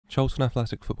Charlton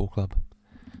Athletic Football Club.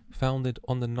 Founded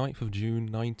on the 9th of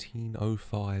June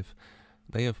 1905,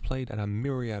 they have played at a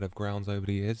myriad of grounds over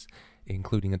the years,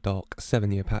 including a dark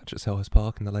 7-year patch at Selhurst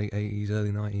Park in the late 80s,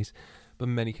 early 90s, but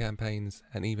many campaigns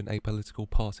and even a political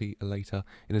party later,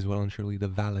 it is well and truly the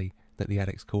valley that the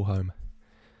Addicks call home.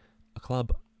 A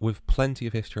club with plenty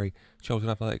of history, Charlton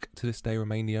Athletic to this day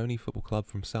remain the only football club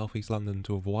from South East London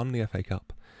to have won the FA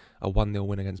Cup, a 1-0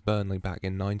 win against Burnley back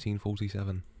in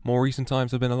 1947. More recent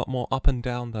times have been a lot more up and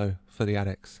down though for the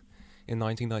Addicks. In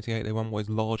 1998 they won what is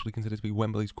largely considered to be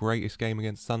Wembley's greatest game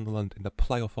against Sunderland in the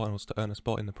playoff finals to earn a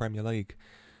spot in the Premier League,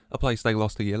 a place they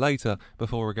lost a year later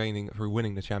before regaining through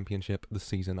winning the Championship the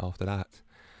season after that.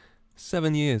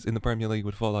 7 years in the Premier League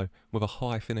would follow, with a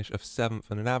high finish of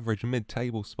 7th and an average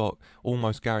mid-table spot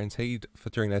almost guaranteed for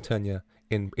during their tenure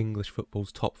in English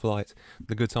football's top flight.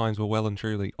 The good times were well and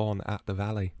truly on at the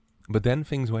Valley. But then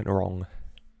things went wrong.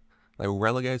 They were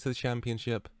relegated to the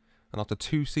Championship, and after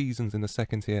 2 seasons in the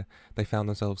second tier, they found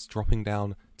themselves dropping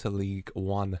down to League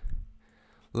One.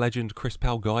 Legend Chris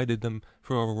Powell guided them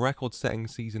through a record-setting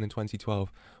season in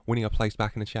 2012, winning a place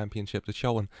back in the Championship. The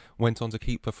Charlton went on to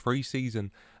keep for 3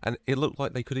 seasons, and it looked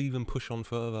like they could even push on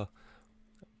further.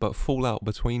 But fallout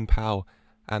between Powell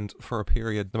and, for a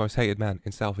period, the most hated man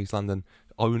in South East London,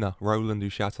 owner Roland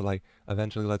Duchâtelet,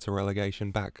 eventually led to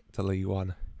relegation back to League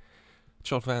One.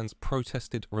 Charlton fans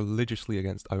protested religiously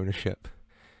against ownership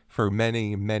through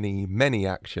many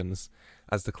actions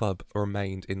as the club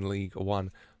remained in League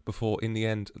One, before in the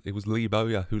end it was Lee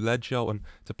Bowyer who led Charlton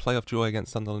to playoff joy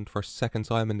against Sunderland for a second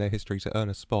time in their history to earn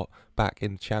a spot back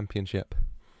in the Championship.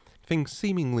 Things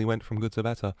seemingly went from good to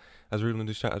better as Roland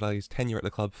Duchâtelet's tenure at the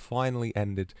club finally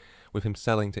ended, with him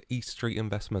selling to East Street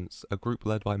Investments, a group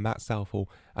led by Matt Southall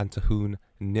and Tahun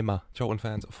Nimmer. Charlton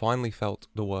fans finally felt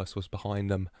the worst was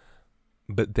behind them.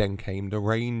 But then came the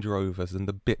Range Rovers and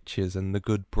the bitches and the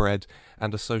good bread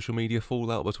and a social media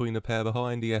fallout between the pair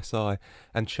behind the SI,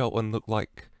 and Charlton looked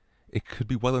like it could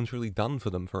be well and truly done for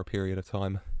them for a period of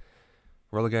time.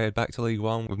 Relegated back to League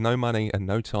One with no money and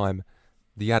no time,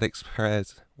 the Addicks'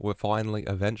 prayers were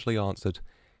eventually answered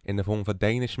in the form of a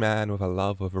Danish man with a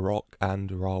love of rock and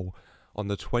roll. On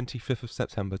the 25th of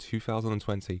September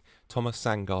 2020, Thomas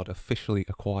Sandgaard officially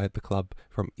acquired the club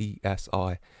from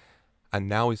ESI. And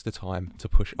now is the time to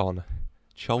push on.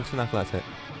 Charlton Athletic,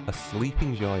 a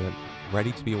sleeping giant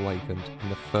ready to be awakened in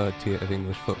the 3rd tier of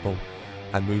English football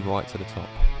and move right to the top.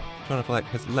 Charlton Athletic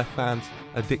has left fans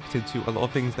addicted to a lot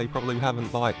of things they probably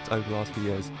haven't liked over the last few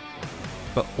years.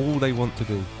 But all they want to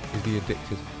do is be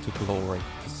addicted to glory,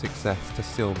 to success, to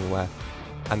silverware.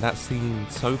 And that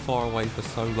seemed so far away for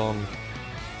so long.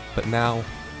 But now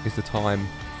is the time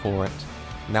for it.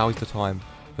 Now is the time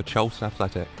for Charlton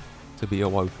Athletic to be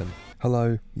awoken.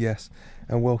 Hello, yes,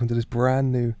 and welcome to this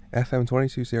brand new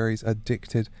FM22 series,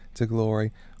 Addicted to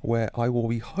Glory, where I will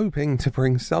be hoping to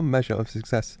bring some measure of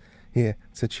success here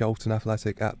to Charlton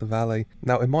Athletic at the Valley.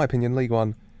 Now, in my opinion, League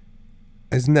One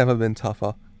has never been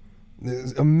tougher.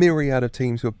 There's a myriad of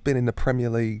teams who have been in the Premier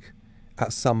League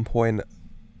at some point.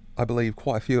 I believe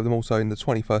quite a few of them also in the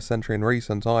 21st century in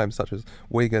recent times, such as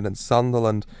Wigan and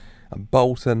Sunderland and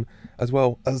Bolton, as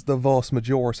well as the vast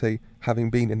majority having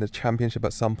been in the Championship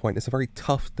at some point. It's a very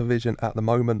tough division at the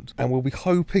moment, and we'll be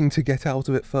hoping to get out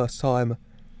of it first time.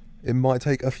 It might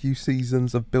take a few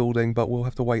seasons of building, but we'll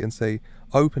have to wait and see.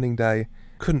 Opening day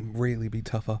couldn't really be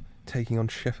tougher, taking on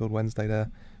Sheffield Wednesday there,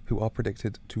 who are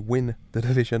predicted to win the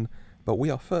division, but we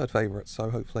are 3rd favourites,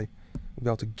 so hopefully we'll be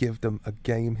able to give them a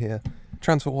game here.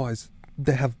 Transfer-wise,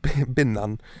 there have been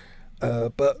none,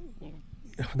 but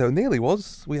there nearly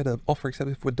was. We had an offer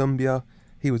accepted for Dumbia.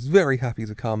 He was very happy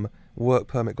to come. Work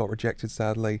permit got rejected,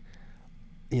 sadly.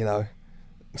 You know,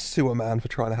 sue a man for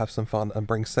trying to have some fun and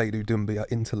bring Seydou Doumbia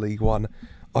into League One.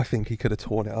 I think he could have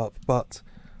torn it up, but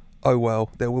oh well,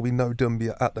 there will be no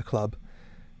Doumbia at the club.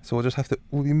 So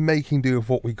we'll be making do with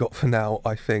what we got for now,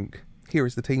 I think. Here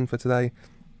is the team for today.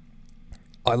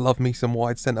 I love me some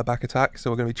wide centre-back attack, so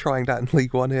we're going to be trying that in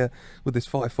League One here with this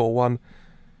 5-4-1.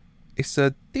 It's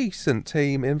a decent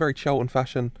team in very Charlton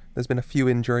fashion. There's been a few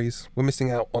injuries. We're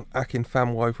missing out on Akin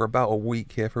Famwo for about a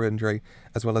week here for injury,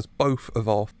 as well as both of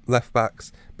our left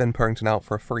backs. Ben Purrington out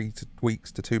for 3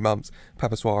 weeks to 2 months.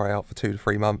 Papa Soare out for 2 to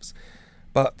 3 months.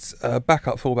 But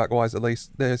backup fullback wise, at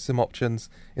least, there's some options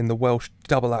in the Welsh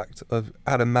double act of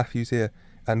Adam Matthews here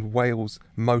and Wales'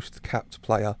 most capped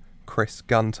player, Chris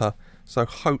Gunter. So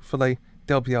hopefully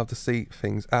they'll be able to see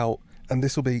things out, and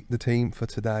this will be the team for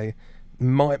today.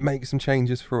 Might make some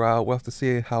changes throughout, we'll have to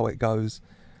see how it goes,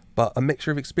 but a mixture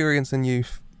of experience and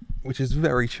youth, which is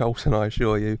very Charlton, I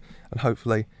assure you, and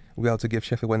hopefully we'll be able to give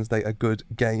Sheffield Wednesday a good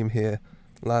game here.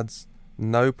 Lads,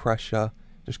 no pressure,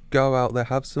 Just go out there,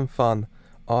 have some fun.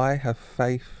 I have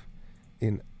faith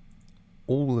in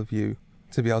all of you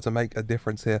to be able to make a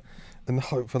difference here and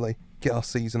hopefully get our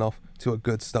season off to a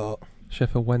good start.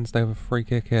 Sheffield Wednesday with a free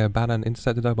kick here. Bannon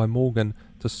intercepted though by Morgan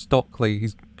to Stockley.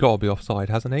 He's got to be offside,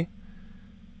 hasn't he?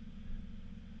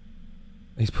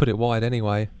 He's put it wide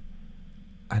anyway.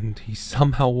 And he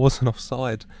somehow wasn't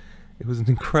offside. It was an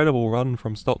incredible run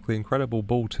from Stockley, incredible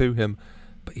ball to him,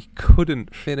 but he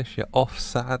couldn't finish it off,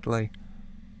 sadly.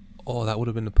 Oh, that would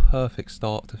have been the perfect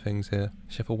start to things here.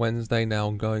 Sheffield Wednesday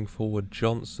now going forward.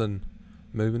 Johnson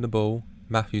moving the ball.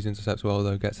 Matthews intercepts well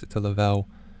though, gets it to Lavelle.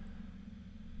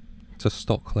 To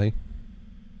Stockley.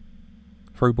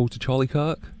 Through ball to Charlie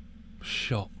Kirk.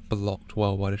 Shot blocked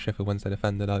well by the Sheffield Wednesday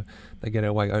defender though. They get it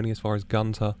away only as far as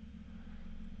Gunter,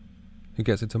 who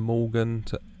gets it to Morgan,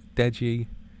 to Deji,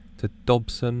 to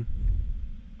Dobson.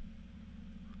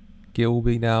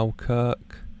 Gilby now,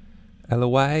 Kirk.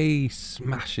 Elaway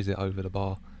smashes it over the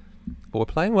bar. But we're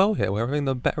playing well here. We're having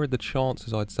the better of the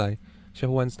chances, I'd say.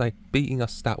 Sheffield Wednesday beating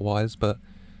us stat-wise, but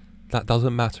that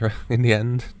doesn't matter in the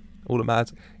end. All that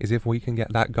matters is if we can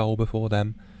get that goal before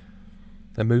them.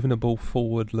 They're moving the ball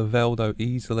forward. Lavelle, though,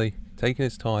 easily taking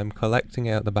his time, collecting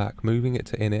it at the back, moving it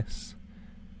to Innes.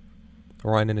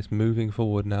 Ryan Innes moving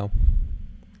forward now.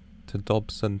 To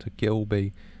Dobson, to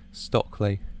Gilby,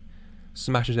 Stockley.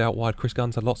 Smashes out wide. Chris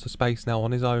Gunter, lots of space now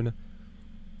on his own.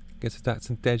 Gets it back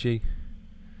to Deji.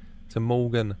 To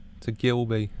Morgan. To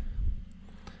Gilby.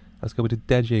 Let's go with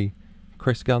Deji.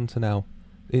 Chris Gunter now.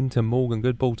 Into Morgan.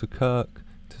 Good ball to Kirk.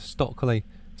 To Stockley.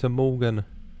 To Morgan.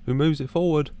 Who moves it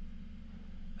forward.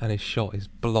 And his shot is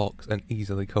blocked and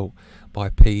easily caught by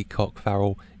Peacock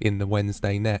Farrell in the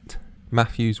Wednesday net.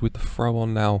 Matthews with the throw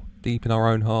on now. Deep in our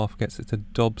own half. Gets it to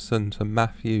Dobson. To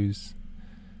Matthews.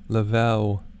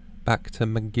 Lavelle. Back to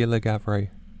McGillagavry.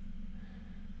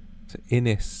 To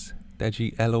Innes.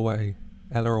 Deji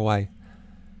Elleraway.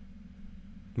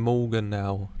 Morgan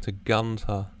now to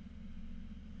Gunter.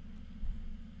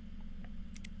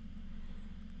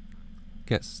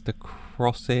 Gets the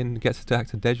cross in. Gets it back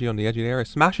to Deji on the edge of the area.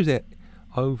 Smashes it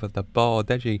over the bar.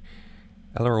 Deji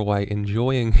Elleraway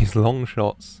enjoying his long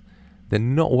shots. They're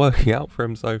not working out for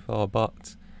him so far,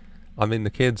 but I mean the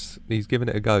kids, he's giving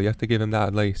it a go. You have to give him that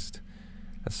at least.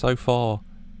 And so far,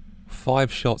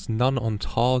 5 shots, none on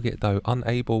target though.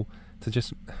 Unable to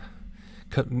just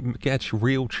get a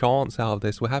real chance out of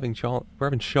this. We're having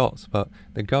shots, but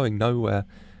they're going nowhere.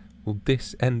 Will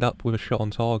this end up with a shot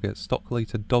on target? Stockley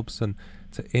to Dobson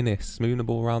to Innes, moving the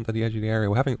ball around to the edge of the area.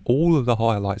 We're having all of the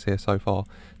highlights here so far.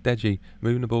 Deji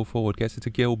moving the ball forward, gets it to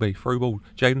Gilby, through ball,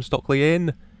 Jaden Stockley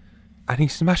in, and he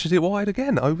smashes it wide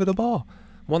again over the bar.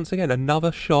 Once again,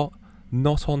 another shot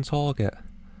not on target.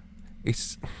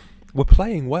 We're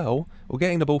playing well, we're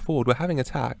getting the ball forward, we're having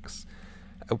attacks,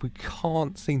 we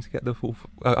can't seem to get the full...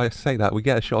 I say that, we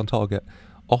get a shot on target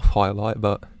off highlight,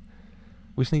 but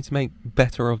we just need to make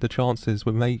better of the chances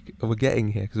we're getting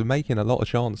here, because we're making a lot of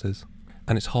chances.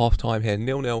 And it's half time here,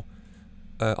 0-0.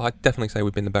 I'd definitely say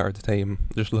we've been the better of the team,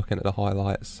 just looking at the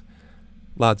highlights.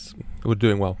 Lads, we're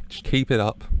doing well, just keep it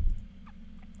up.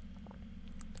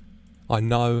 I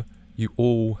know you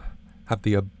all have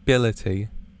the ability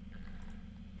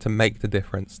to make the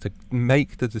difference, to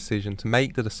make the decision, to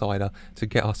make the decider, to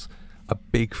get us a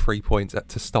big 3 points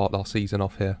to start our season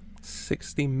off here.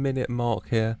 60-minute mark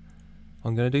here.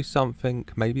 I'm going to do something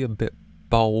maybe a bit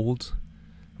bold.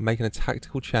 I'm making a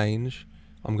tactical change.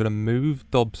 I'm going to move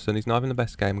Dobson. He's not having the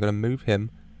best game. I'm going to move him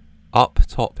up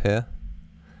top here.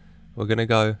 We're going to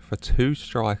go for 2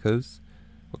 strikers.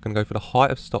 We're going to go for the height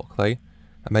of Stockley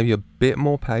and maybe a bit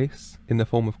more pace in the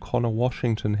form of Connor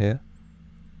Washington here.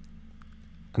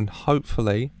 And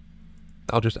hopefully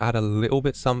I'll just add a little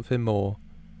bit something more,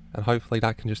 and hopefully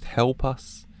that can just help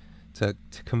us to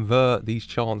convert these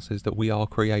chances that we are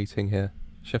creating here.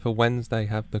 Sheffield Wednesday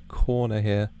have the corner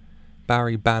here.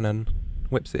 Barry Bannon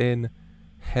whips it in,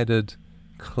 headed,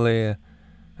 clear,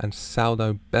 and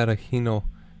Saldo Berahino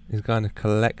is going to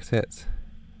collect it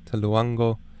to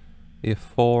Luango,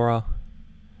 Iafora,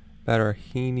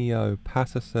 Berahino,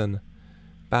 Patterson,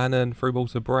 Bannon, through ball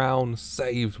to Brown,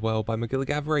 saved well by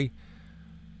McGillagavry.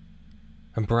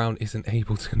 And Brown isn't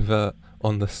able to convert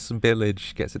on the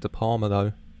spillage, gets it to Palmer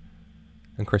though.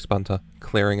 And Chris Bunter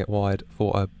clearing it wide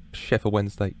for a Sheffield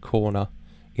Wednesday corner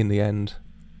in the end.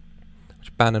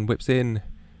 Which Bannon whips in,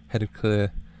 headed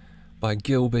clear by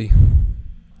Gilby.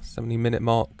 70-minute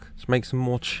mark. Just make some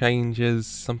more changes.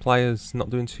 Some players not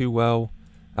doing too well.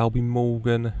 Albie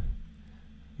Morgan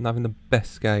not having the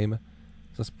best game.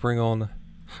 So let's bring on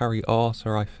Harry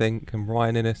Arter, I think, and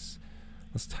Ryan Innes.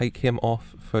 Let's take him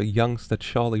off for youngster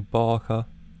Charlie Barker.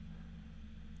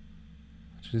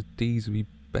 Should D's be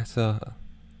better?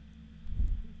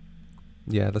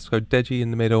 Yeah, let's go Deji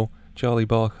in the middle. Charlie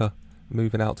Barker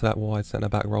moving out to that wide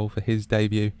centre-back role for his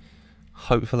debut.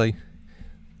 Hopefully,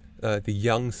 the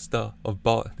youngster of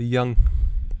the young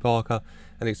Barker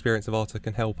and the experience of Arthur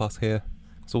can help us here.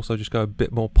 Let's also just go a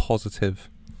bit more positive.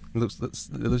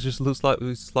 It just looks like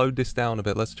we slowed this down a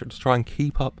bit. Let's try and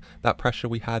keep up that pressure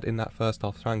we had in that first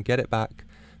half. Try and get it back.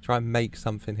 Try and make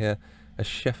something here. As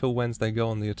Sheffield Wednesday go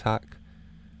on the attack.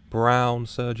 Brown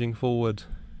surging forward.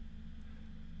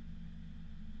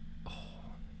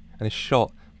 And his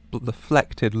shot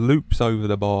deflected, loops over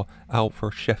the bar, out for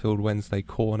a Sheffield Wednesday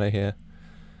corner here.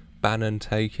 Bannon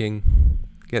taking,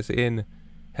 gets it in,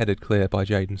 headed clear by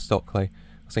Jaden Stockley.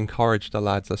 Let's encourage the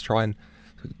lads. Let's try and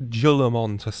jull them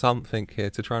on to something here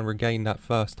to try and regain that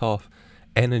first half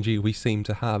energy we seem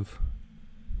to have.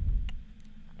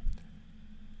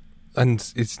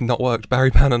 And it's not worked. Barry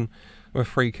Bannon with a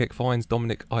free kick finds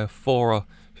Dominic Iafora,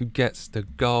 who gets the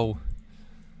goal.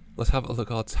 Let's have a look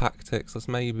at our tactics. Let's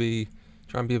maybe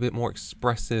try and be a bit more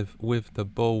expressive with the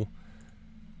ball.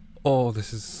 Oh,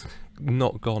 this has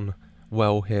not gone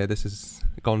well here. This has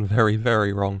gone very,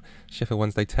 very wrong. Sheffield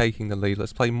Wednesday taking the lead.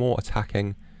 Let's play more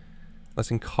attacking. Let's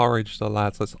encourage the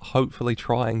lads. Let's hopefully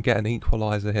try and get an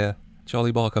equaliser here.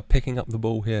 Charlie Barker picking up the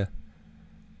ball here.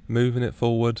 Moving it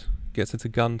forward. Gets it to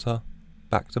Gunter.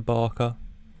 Back to Barker.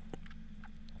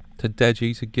 To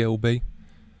Deji, to Gilby.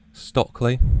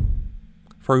 Stockley.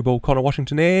 Through ball, Connor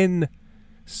Washington in!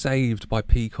 Saved by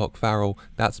Peacock Farrell.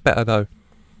 That's better though.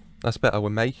 That's better.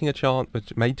 We're making a chance. We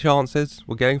made chances.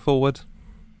 We're getting forward.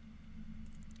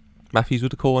 Matthews with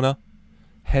the corner.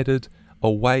 Headed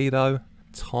away though.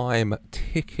 Time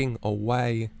ticking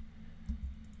away.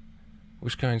 We're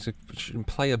just going to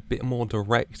play a bit more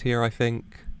direct here, I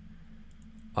think.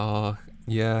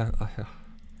 Yeah.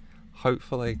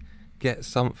 Hopefully get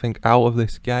something out of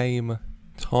this game.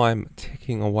 Time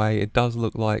ticking away. It does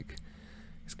look like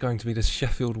it's going to be the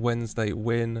Sheffield Wednesday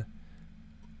win.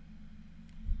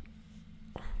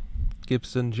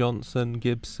 Gibson, Johnson,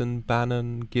 Gibson,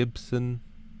 Bannon, Gibson.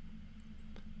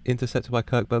 Intercepted by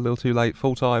Kirk, but a little too late.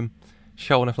 Full time.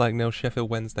 Charlton Athletic 0, Sheffield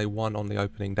Wednesday 1 on the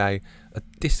opening day. A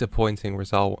disappointing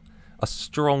result. A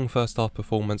strong first half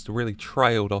performance that really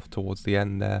trailed off towards the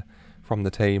end there from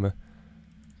the team.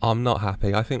 I'm not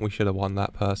happy. I think we should have won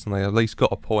that personally. At least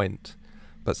got a point.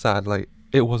 But sadly,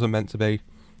 it wasn't meant to be.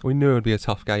 We knew it would be a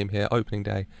tough game here, opening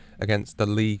day, against the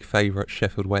league favourite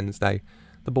Sheffield Wednesday.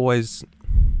 The boys,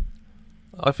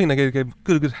 I think they gave a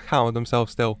good account of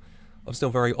themselves still. I'm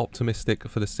still very optimistic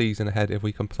for the season ahead if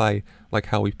we can play like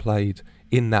how we played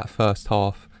in that first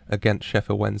half against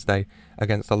Sheffield Wednesday,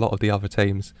 against a lot of the other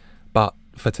teams. But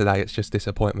for today, it's just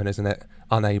disappointment, isn't it?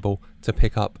 Unable to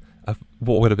pick up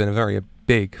what would have been a very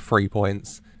big 3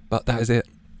 points. But that is it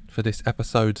for this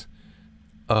episode.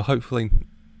 Hopefully,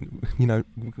 you know,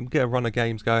 get a run of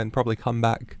games going, probably come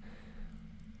back.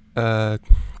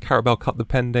 Carabao Cup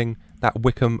depending, that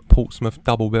Wickham-Portsmouth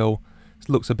double bill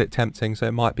looks a bit tempting, so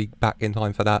it might be back in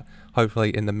time for that. Hopefully,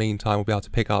 in the meantime, we'll be able to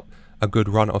pick up a good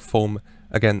run of form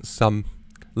against some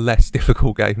less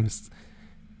difficult games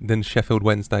than Sheffield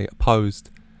Wednesday posed.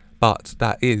 But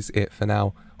that is it for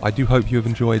now. I do hope you have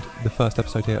enjoyed the first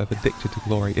episode here of Addicted to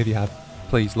Glory. If you have,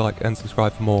 please like and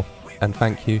subscribe for more. And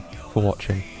thank you for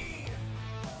watching.